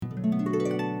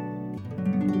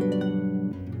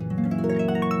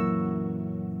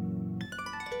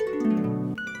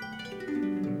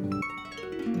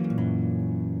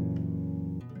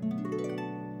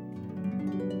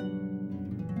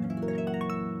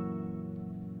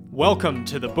Welcome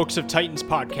to the Books of Titans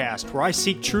podcast, where I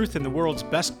seek truth in the world's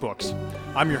best books.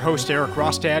 I'm your host, Eric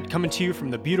Rostad, coming to you from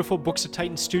the beautiful Books of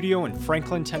Titans studio in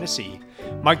Franklin, Tennessee.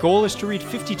 My goal is to read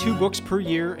 52 books per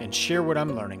year and share what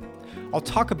I'm learning. I'll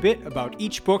talk a bit about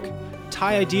each book,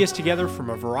 tie ideas together from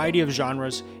a variety of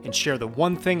genres, and share the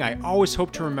one thing I always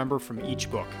hope to remember from each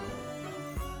book.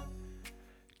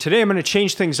 Today I'm going to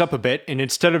change things up a bit, and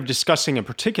instead of discussing a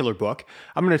particular book,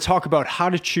 I'm going to talk about how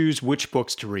to choose which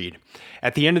books to read.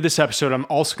 At the end of this episode, I'm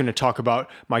also going to talk about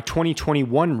my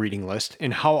 2021 reading list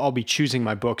and how I'll be choosing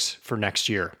my books for next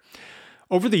year.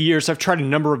 Over the years, I've tried a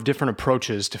number of different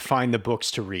approaches to find the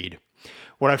books to read.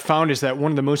 What I've found is that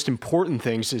one of the most important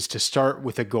things is to start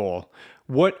with a goal.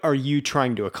 What are you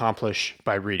trying to accomplish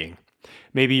by reading?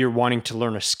 Maybe you're wanting to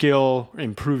learn a skill,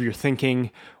 improve your thinking,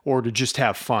 or to just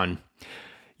have fun.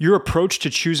 Your approach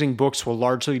to choosing books will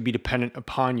largely be dependent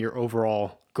upon your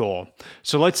overall goal.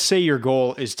 So let's say your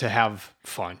goal is to have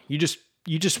fun. You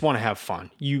just want to have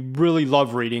fun. You really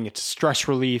love reading. It's stress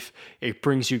relief. It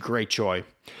brings you great joy.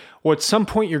 Well, at some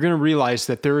point, you're going to realize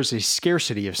that there is a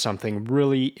scarcity of something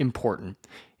really important,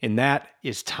 and that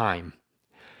is time.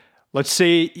 Let's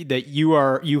say that you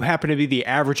happen to be the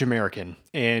average American,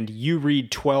 and you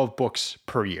read 12 books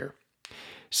per year.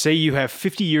 Say you have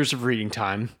 50 years of reading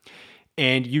time,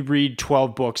 and you read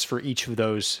 12 books for each of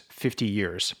those 50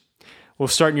 years. We'll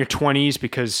start in your 20s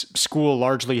because school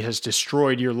largely has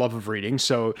destroyed your love of reading,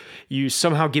 so you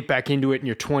somehow get back into it in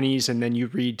your 20s, and then you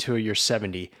read till you're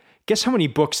 70. Guess how many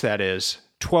books that is?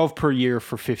 12 per year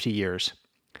for 50 years.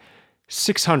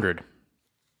 600.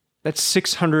 That's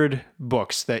 600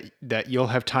 books that you'll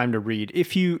have time to read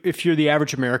if you're the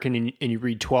average American and you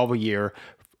read 12 a year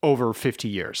over 50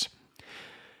 years.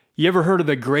 You ever heard of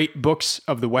the great books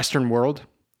of the Western world?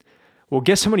 Well,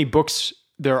 guess how many books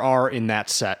there are in that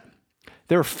set?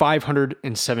 There are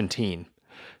 517.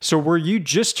 So were you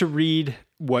just to read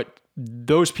what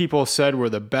those people said were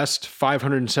the best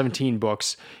 517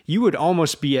 books, you would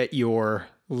almost be at your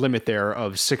limit there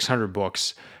of 600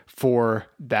 books for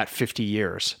that 50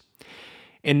 years.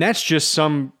 And that's just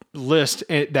some list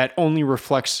that only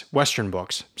reflects Western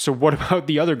books. So what about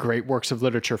the other great works of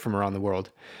literature from around the world?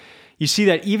 You see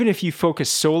that even if you focus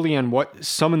solely on what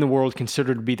some in the world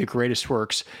consider to be the greatest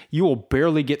works, you will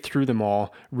barely get through them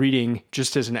all reading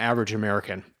just as an average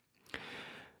American.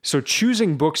 So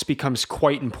choosing books becomes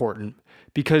quite important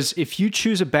because if you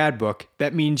choose a bad book,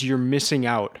 that means you're missing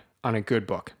out on a good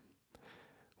book.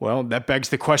 Well, that begs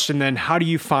the question then, how do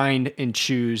you find and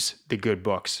choose the good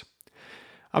books?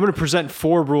 I'm going to present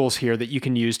 4 rules here that you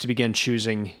can use to begin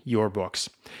choosing your books.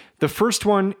 The first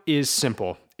one is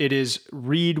simple. It is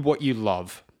read what you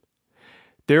love.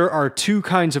 There are 2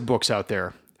 kinds of books out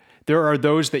there. There are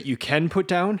those that you can put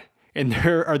down, and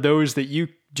there are those that you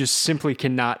just simply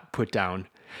cannot put down.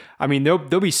 I mean,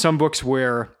 there'll be some books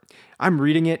where I'm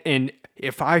reading it, and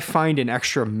if I find an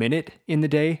extra minute in the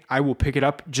day, I will pick it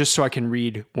up just so I can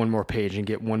read one more page and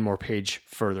get one more page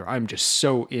further. I'm just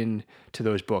so into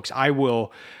those books. I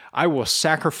will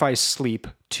sacrifice sleep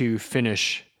to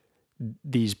finish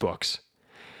these books.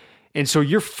 And so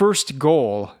your first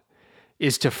goal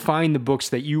is to find the books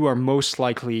that you are most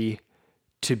likely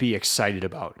to be excited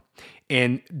about.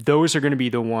 And those are going to be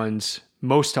the ones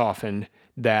most often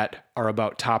that are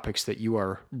about topics that you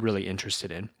are really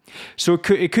interested in. So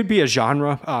it could be a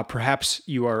genre. Perhaps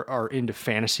you are into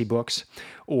fantasy books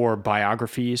or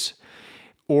biographies,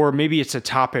 or maybe it's a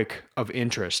topic of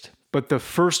interest. But the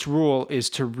first rule is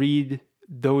to read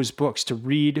those books, to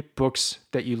read books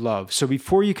that you love. So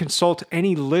before you consult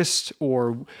any list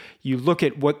or you look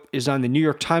at what is on the New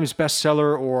York Times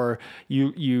bestseller or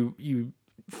you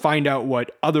find out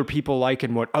what other people like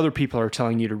and what other people are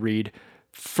telling you to read,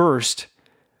 first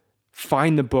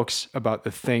find the books about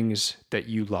the things that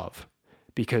you love,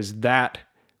 because that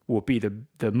will be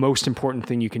the most important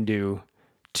thing you can do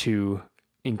to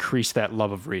increase that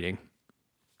love of reading.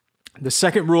 The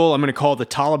second rule I'm going to call the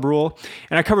Taleb rule,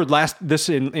 and I covered this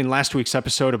in last week's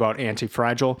episode about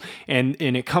Anti-Fragile, and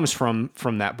it comes from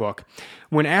that book.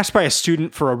 When asked by a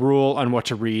student for a rule on what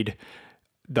to read,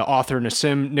 the author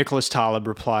Nassim Nicholas Taleb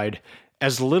replied,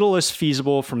 "As little as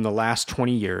feasible from the last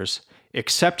 20 years,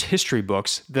 except history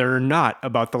books that are not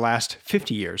about the last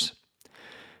 50 years."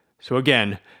 So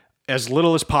again, as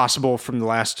little as possible from the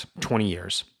last 20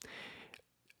 years.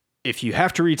 If you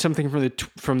have to read something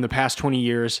from the past 20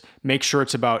 years, make sure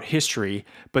it's about history,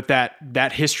 but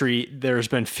that history, there's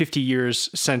been 50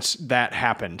 years since that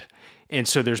happened. And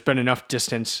so there's been enough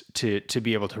distance to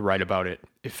be able to write about it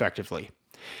effectively.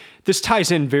 This ties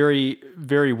in very,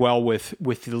 very well with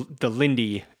the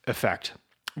Lindy effect.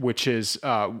 which is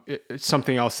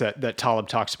something else that Taleb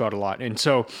talks about a lot. And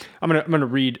so I'm gonna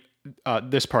read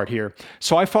this part here.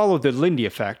 So I follow the Lindy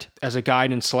effect as a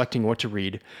guide in selecting what to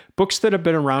read. Books that have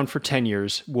been around for 10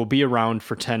 years will be around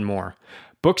for 10 more.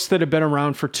 Books that have been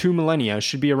around for 2 millennia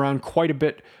should be around quite a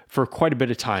bit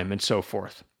of time, and so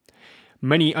forth.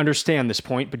 Many understand this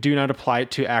point, but do not apply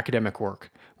it to academic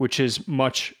work, which is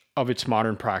much of its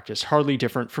modern practice, hardly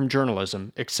different from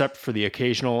journalism, except for the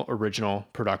occasional original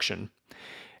production.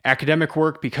 Academic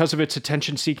work, because of its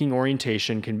attention-seeking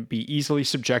orientation, can be easily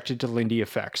subjected to Lindy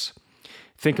effects.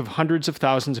 Think of hundreds of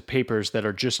thousands of papers that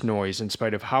are just noise in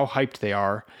spite of how hyped they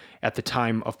are at the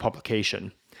time of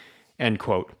publication. End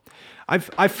quote.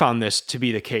 I've found this to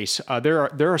be the case.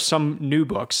 There are some new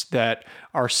books that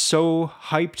are so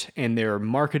hyped and they're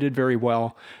marketed very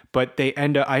well, but I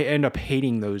end up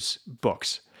hating those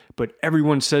books. But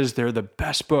everyone says they're the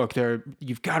best book.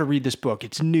 You've got to read this book.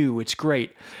 It's new. It's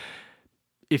great.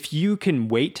 If you can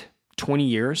wait 20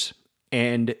 years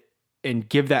and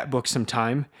give that book some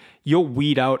time, you'll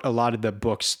weed out a lot of the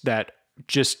books that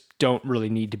just don't really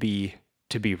need to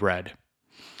be read.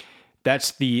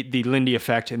 That's the Lindy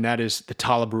effect, and that is the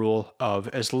Taleb rule of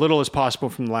as little as possible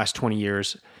from the last 20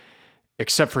 years,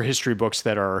 except for history books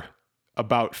that are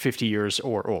about 50 years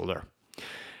or older.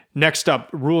 Next up,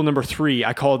 rule number 3,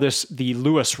 I call this the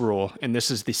Lewis rule, and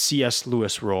this is the C.S.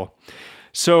 Lewis rule.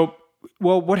 So,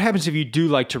 what happens if you do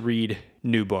like to read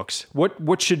new books?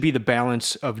 What should be the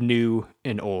balance of new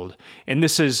and old? And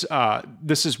this is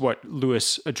what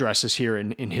Lewis addresses here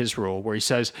in his rule, where he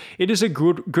says, it is a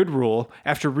good rule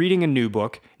after reading a new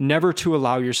book, never to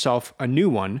allow yourself a new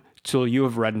one till you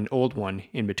have read an old one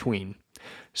in between.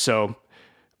 So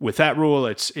with that rule,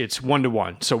 it's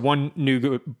 1-to-1. So one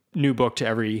new book to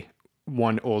every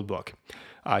one old book.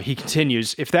 He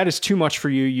continues, if that is too much for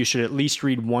you, you should at least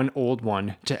read one old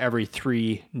one to every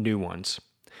 3 new ones.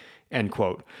 End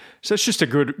quote. So it's just a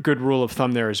good rule of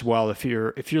thumb there as well. If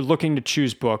you're looking to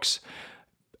choose books,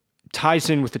 ties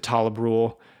in with the Taleb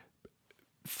rule.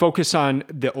 Focus on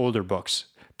the older books.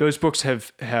 Those books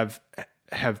have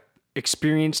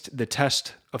experienced the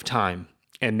test of time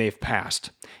and they've passed,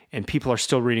 and people are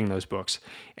still reading those books.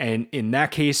 And in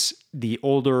that case, the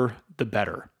older the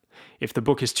better. If the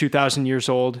book is 2,000 years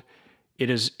old, it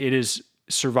is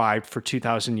survived for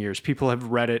 2,000 years. People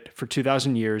have read it for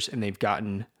 2,000 years and they've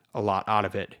gotten a lot out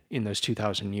of it in those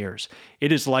 2,000 years.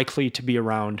 It is likely to be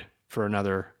around for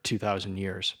another 2,000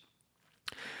 years.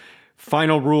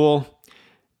 Final rule,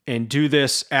 and do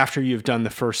this after you've done the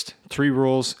first 3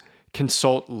 rules,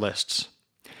 consult lists.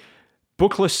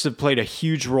 Book lists have played a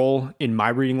huge role in my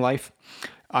reading life.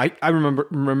 I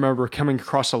remember coming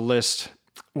across a list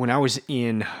when I was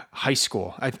in high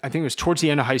school. I think it was towards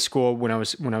the end of high school when I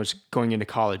was going into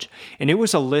college. And it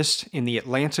was a list in the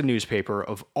Atlanta newspaper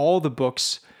of all the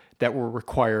books that were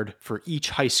required for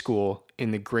each high school in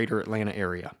the greater Atlanta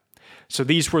area. So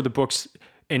these were the books,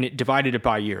 and it divided it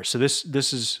by year. So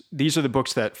these are the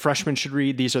books that freshmen should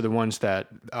read. These are the ones that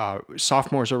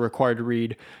sophomores are required to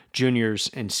read,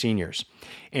 juniors and seniors.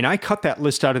 And I cut that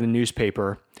list out of the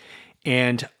newspaper,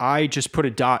 and I just put a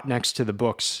dot next to the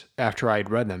books after I had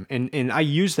read them. And I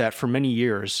used that for many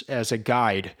years as a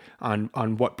guide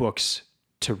on what books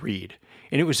to read.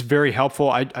 And it was very helpful.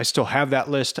 I still have that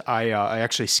list. I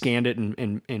actually scanned it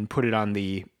and put it on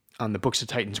the Books of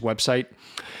Titans website.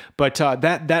 But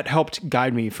that helped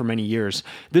guide me for many years.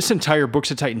 This entire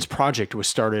Books of Titans project was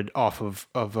started off of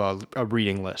a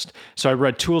reading list. So I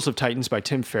read Tools of Titans by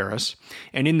Tim Ferriss.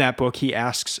 And in that book, he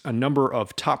asks a number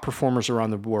of top performers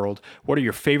around the world, what are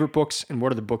your favorite books and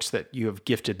what are the books that you have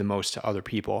gifted the most to other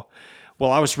people?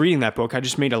 While I was reading that book, I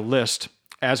just made a list.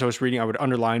 As I was reading, I would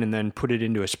underline and then put it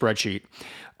into a spreadsheet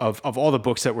of all the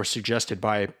books that were suggested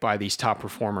by these top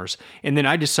performers. And then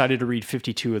I decided to read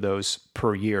 52 of those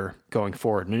per year going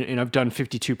forward. And I've done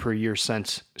 52 per year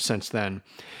since then.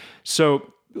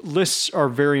 So lists are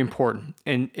very important.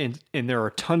 And there are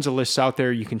tons of lists out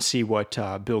there. You can see what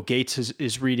Bill Gates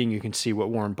is reading. You can see what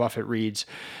Warren Buffett reads.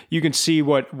 You can see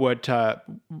what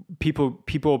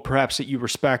people perhaps that you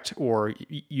respect or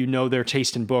you know their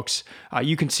taste in books.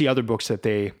 You can see other books that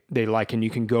they like, and you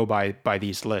can go by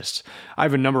these lists. I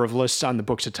have a number of lists on the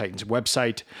Books of Titans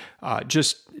website,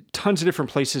 just tons of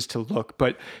different places to look.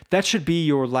 But that should be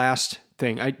your last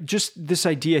thing. This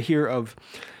idea here of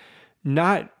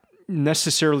not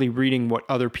necessarily reading what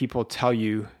other people tell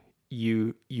you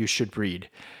should read.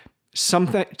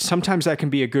 Sometimes that can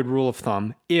be a good rule of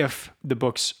thumb if the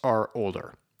books are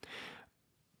older.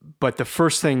 But the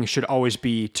first thing should always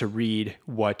be to read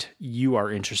what you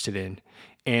are interested in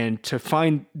and to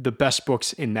find the best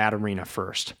books in that arena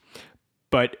first.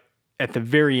 But at the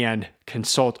very end,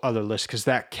 consult other lists, because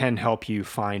that can help you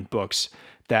find books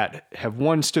that have,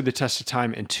 one, stood the test of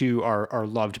time, and two, are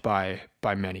loved by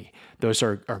many. Those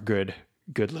are good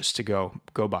lists to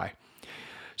go by.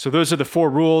 So those are the 4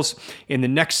 rules. In the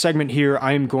next segment here,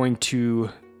 I am going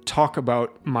to talk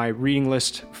about my reading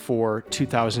list for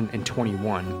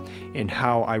 2021 and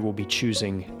how I will be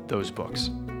choosing those books.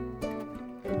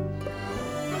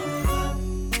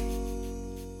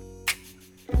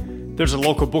 There's a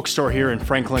local bookstore here in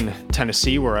Franklin,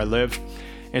 Tennessee, where I live,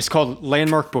 and it's called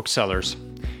Landmark Booksellers.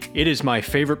 It is my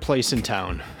favorite place in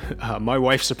town. My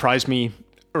wife surprised me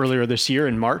earlier this year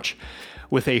in March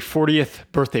with a 40th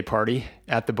birthday party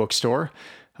at the bookstore.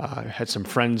 I had some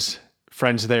friends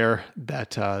there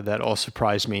that all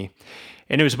surprised me.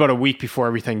 And it was about a week before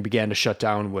everything began to shut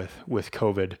down with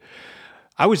COVID.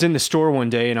 I was in the store one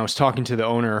day and I was talking to the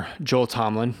owner, Joel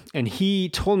Tomlin, and he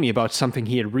told me about something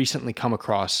he had recently come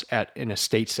across at an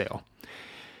estate sale.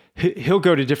 He'll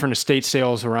go to different estate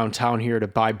sales around town here to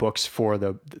buy books for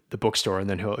the bookstore, and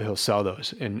then he'll sell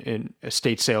those. In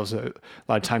estate sales, a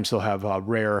lot of times they'll have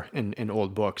rare and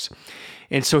old books.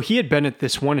 And so he had been at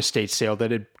this one estate sale that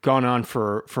had gone on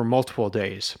for multiple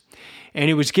days. And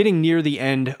it was getting near the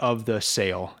end of the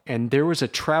sale, and there was a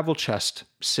travel chest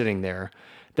sitting there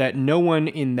that no one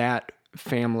in that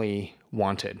family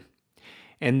wanted.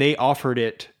 And they offered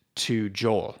it to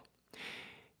Joel.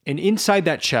 And inside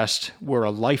that chest were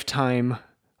a lifetime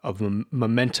of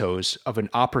mementos of an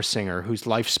opera singer whose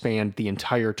life spanned the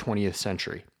entire 20th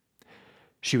century.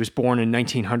 She was born in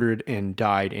 1900 and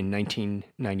died in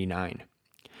 1999.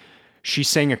 She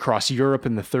sang across Europe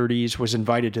in the 30s, was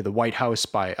invited to the White House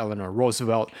by Eleanor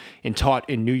Roosevelt, and taught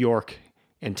in New York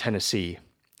and Tennessee.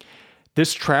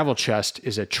 This travel chest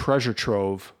is a treasure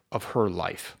trove of her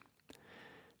life.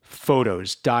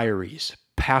 Photos, diaries,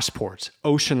 passports,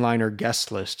 ocean liner guest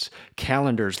lists,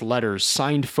 calendars, letters,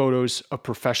 signed photos of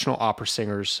professional opera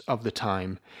singers of the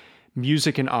time,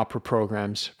 music and opera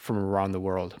programs from around the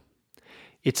world.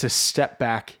 It's a step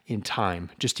back in time,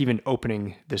 just even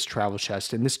opening this travel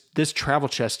chest. And this travel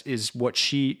chest is what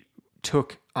she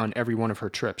took on every one of her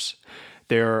trips.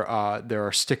 There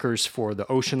are stickers for the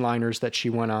ocean liners that she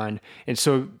went on. And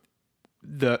so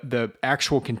the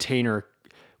actual container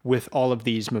with all of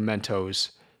these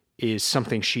mementos is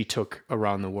something she took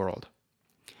around the world.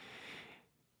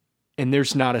 And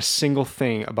there's not a single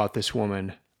thing about this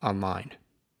woman online.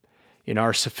 In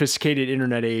our sophisticated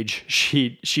internet age,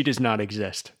 she does not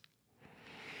exist.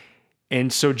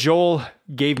 And so Joel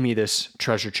gave me this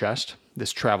treasure chest,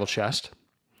 this travel chest,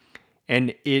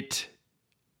 and it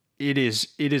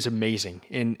is amazing.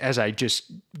 And as I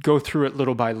just go through it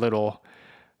little by little,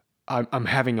 I'm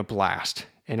having a blast,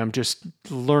 and I'm just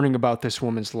learning about this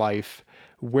woman's life,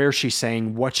 where she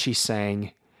sang, what she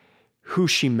sang, who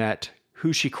she met,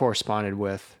 who she corresponded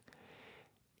with.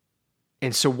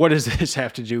 And so what does this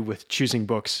have to do with choosing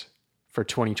books for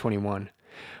 2021?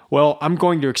 Well, I'm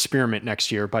going to experiment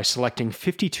next year by selecting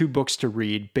 52 books to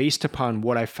read based upon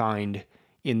what I find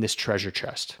in this treasure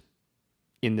chest,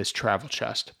 in this travel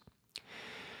chest.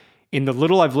 In the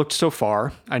little I've looked so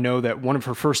far, I know that one of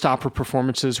her first opera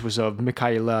performances was of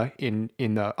Michaela in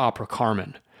the opera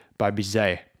Carmen by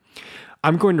Bizet.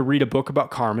 I'm going to read a book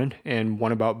about Carmen and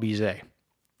one about Bizet.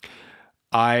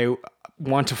 I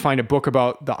want to find a book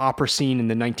about the opera scene in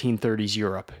the 1930s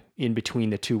Europe, in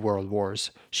between the 2 world wars.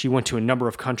 She went to a number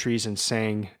of countries and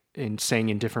sang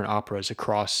in different operas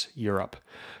across Europe.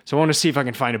 So I want to see if I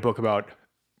can find a book about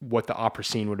what the opera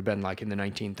scene would have been like in the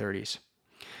 1930s.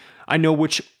 I know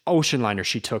which ocean liner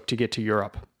she took to get to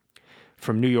Europe,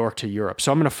 from New York to Europe.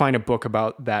 So I'm going to find a book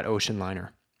about that ocean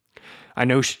liner. I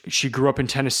know she grew up in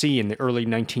Tennessee in the early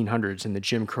 1900s in the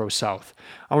Jim Crow South.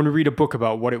 I want to read a book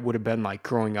about what it would have been like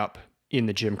growing up in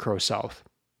the Jim Crow South.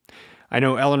 I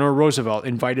know Eleanor Roosevelt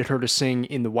invited her to sing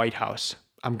in the White House.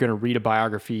 I'm going to read a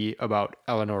biography about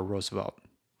Eleanor Roosevelt.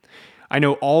 I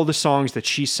know all the songs that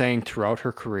she sang throughout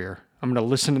her career. I'm going to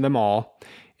listen to them all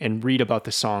and read about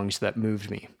the songs that moved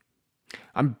me.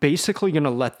 I'm basically going to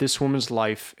let this woman's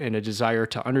life and a desire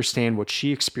to understand what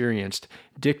she experienced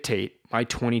dictate my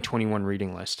 2021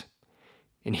 reading list.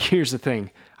 And here's the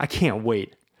thing, I can't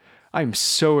wait. I'm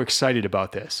so excited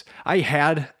about this. I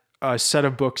had a set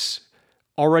of books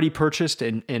already purchased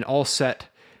and all set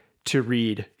to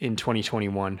read in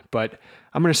 2021, but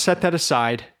I'm going to set that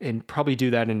aside and probably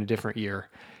do that in a different year.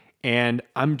 And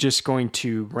I'm just going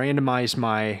to randomize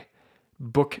my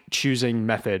book choosing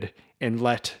method and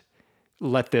let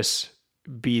this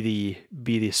be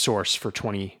the source for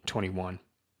 2021.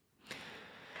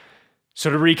 So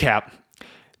to recap,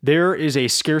 there is a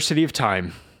scarcity of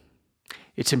time.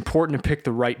 It's important to pick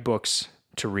the right books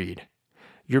to read.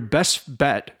 Your best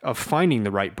bet of finding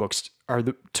the right books are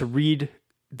to read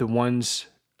the ones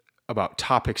about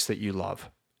topics that you love.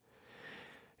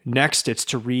 Next, it's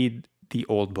to read the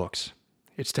old books.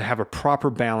 It's to have a proper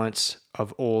balance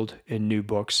of old and new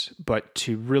books, but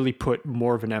to really put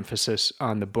more of an emphasis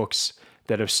on the books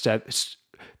that have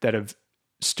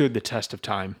stood the test of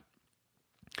time.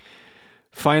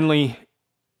 Finally,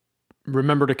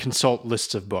 remember to consult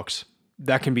lists of books.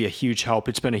 That can be a huge help.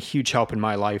 It's been a huge help in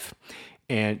my life,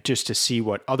 and just to see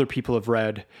what other people have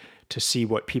read, to see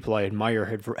what people I admire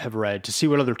have read, to see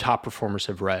what other top performers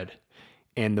have read,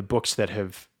 and the books that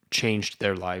have changed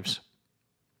their lives.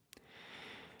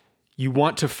 You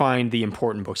want to find the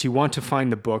important books. You want to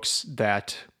find the books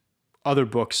that other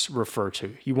books refer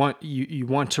to. You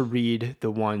want to read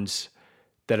the ones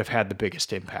that have had the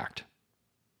biggest impact.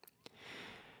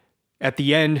 At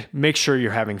the end, make sure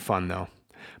you're having fun, though.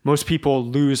 Most people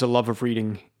lose a love of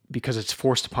reading because it's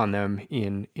forced upon them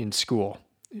in school,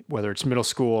 whether it's middle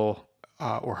school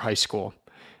or high school.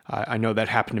 I know that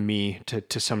happened to me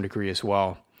to some degree as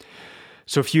well.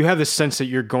 So if you have the sense that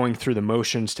you're going through the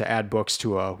motions to add books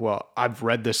to I've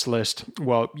read this list,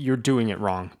 you're doing it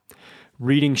wrong.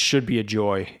 Reading should be a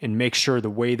joy, and make sure the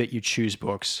way that you choose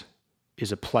books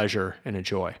is a pleasure and a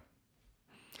joy.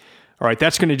 All right,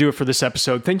 that's going to do it for this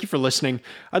episode. Thank you for listening.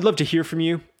 I'd love to hear from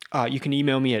you. You can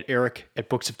email me at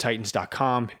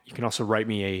eric@booksoftitans.com. You can also write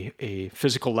me a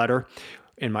physical letter,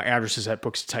 and my address is at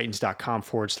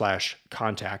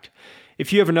booksoftitans.com/contact.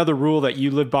 If you have another rule that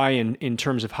you live by in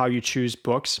terms of how you choose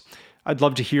books, I'd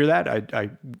love to hear that.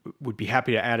 I would be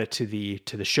happy to add it to the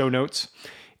show notes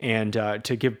and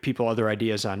to give people other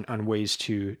ideas on ways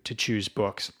to choose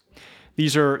books.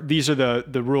 These are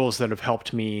the rules that have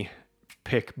helped me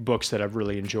pick books that I've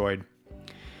really enjoyed.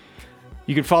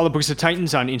 You can follow Books of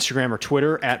Titans on Instagram or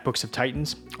Twitter at Books of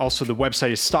Titans. Also, the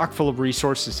website is stock full of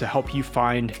resources to help you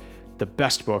find the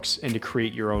best books and to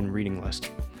create your own reading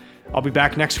list. I'll be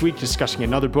back next week discussing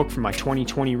another book from my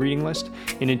 2020 reading list.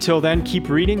 And until then, keep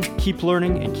reading, keep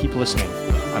learning, and keep listening.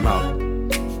 I'm out.